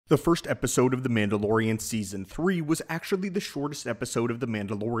The first episode of The Mandalorian Season 3 was actually the shortest episode of The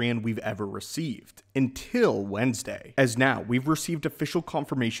Mandalorian we've ever received, until Wednesday. As now, we've received official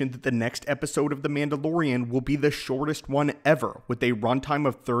confirmation that the next episode of The Mandalorian will be the shortest one ever, with a runtime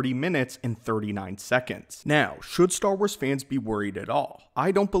of 30 minutes and 39 seconds. Now, should Star Wars fans be worried at all?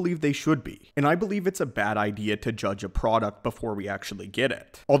 I don't believe they should be, and I believe it's a bad idea to judge a product before we actually get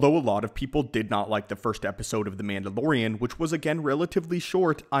it. Although a lot of people did not like the first episode of The Mandalorian, which was again relatively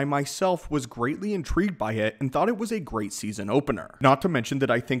short, I myself was greatly intrigued by it and thought it was a great season opener. Not to mention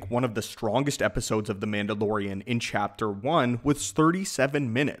that I think one of the strongest episodes of The Mandalorian in Chapter 1 was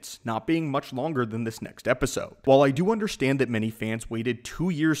 37 minutes, not being much longer than this next episode. While I do understand that many fans waited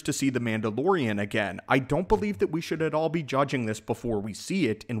 2 years to see The Mandalorian again, I don't believe that we should at all be judging this before we see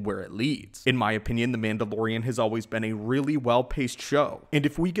it and where it leads. In my opinion, The Mandalorian has always been a really well-paced show, and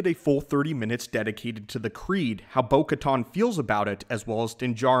if we get a full 30 minutes dedicated to the Creed, how Bo-Katan feels about it, as well as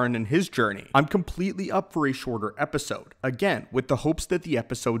Din Djarin and his journey, I'm completely up for a shorter episode, again, with the hopes that the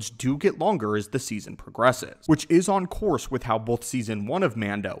episodes do get longer as the season progresses, which is on course with how both Season 1 of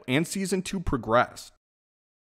Mando and Season 2 progressed.